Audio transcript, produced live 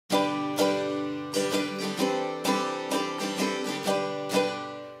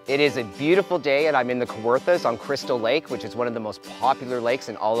It is a beautiful day and I'm in the Kawarthas on Crystal Lake, which is one of the most popular lakes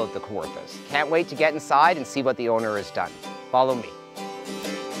in all of the Kawarthas. Can't wait to get inside and see what the owner has done. Follow me.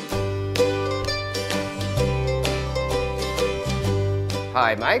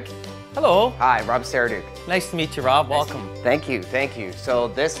 Hi, Mike. Hello. Hi, Rob Serediuk. Nice to meet you, Rob. Welcome. Thank you, thank you. So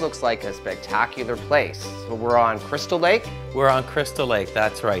this looks like a spectacular place. So we're on Crystal Lake? We're on Crystal Lake,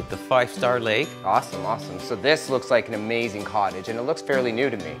 that's right, the 5-star lake. Awesome, awesome. So this looks like an amazing cottage and it looks fairly new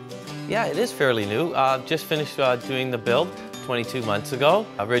to me. Yeah, it is fairly new. Just finished doing the build 22 months ago.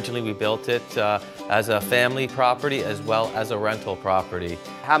 Originally we built it as a family property as well as a rental property.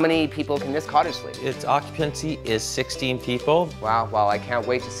 How many people can this cottage sleep? Its occupancy is 16 people. Wow, well, I can't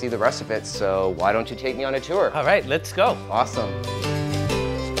wait to see the rest of it, so why don't you take me on a tour? All right, let's go. Awesome.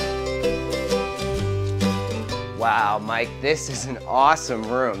 Wow, Mike, this is an awesome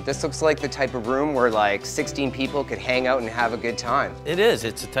room. This looks like the type of room where like 16 people could hang out and have a good time. It is.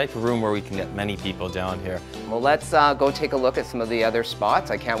 It's a type of room where we can get many people down here. Well, let's go take a look at some of the other spots.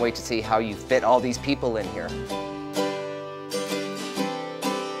 I can't wait to see how you fit all these people in here.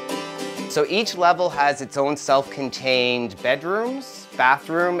 So each level has its own self-contained bedrooms,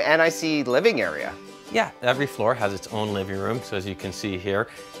 bathroom, and I see living area. Yeah, every floor has its own living room. So as you can see here,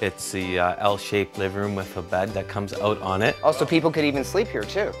 it's the L-shaped living room with a bed that comes out on it. Oh, so people could even sleep here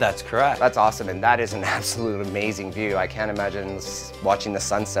too? That's correct. That's awesome, and that is an absolute amazing view. I can't imagine watching the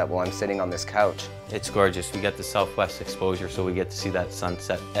sunset while I'm sitting on this couch. It's gorgeous. We get the southwest exposure, so we get to see that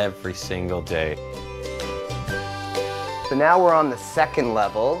sunset every single day. So now we're on the second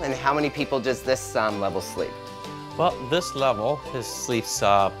level, and how many people does this level sleep? Well, this level sleeps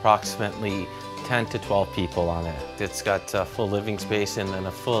approximately 10 to 12 people on it. It's got a full living space and then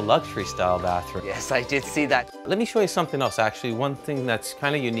a full luxury style bathroom. Yes, I did see that. Let me show you something else. Actually, one thing that's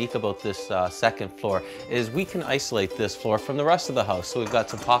kind of unique about this second floor is we can isolate this floor from the rest of the house. So we've got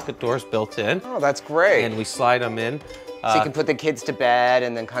some pocket doors built in. Oh, that's great. And we slide them in. So you can put the kids to bed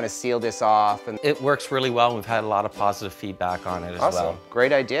and then kind of seal this off. And it works really well. We've had a lot of positive feedback on it as awesome. well.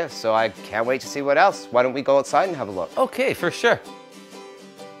 Great idea. So I can't wait to see what else. Why don't we go outside and have a look? Okay, for sure.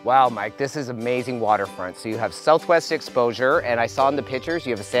 Wow, Mike, this is amazing waterfront. So you have southwest exposure, and I saw in the pictures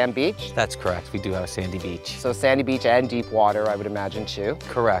you have a sand beach. That's correct. We do have a sandy beach. So sandy beach and deep water, I would imagine too.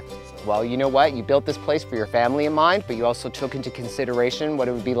 Correct. Well, you know what? You built this place for your family in mind, but you also took into consideration what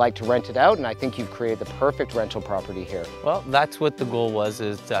it would be like to rent it out, and I think you've created the perfect rental property here. Well, that's what the goal was,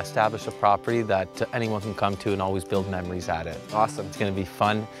 is to establish a property that anyone can come to and always build memories at it. Awesome. It's going to be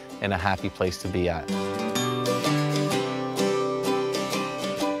fun and a happy place to be at.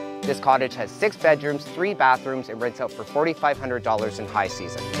 This cottage has 6 bedrooms, 3 bathrooms, and rents out for $4,500 in high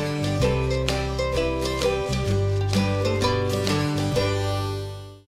season.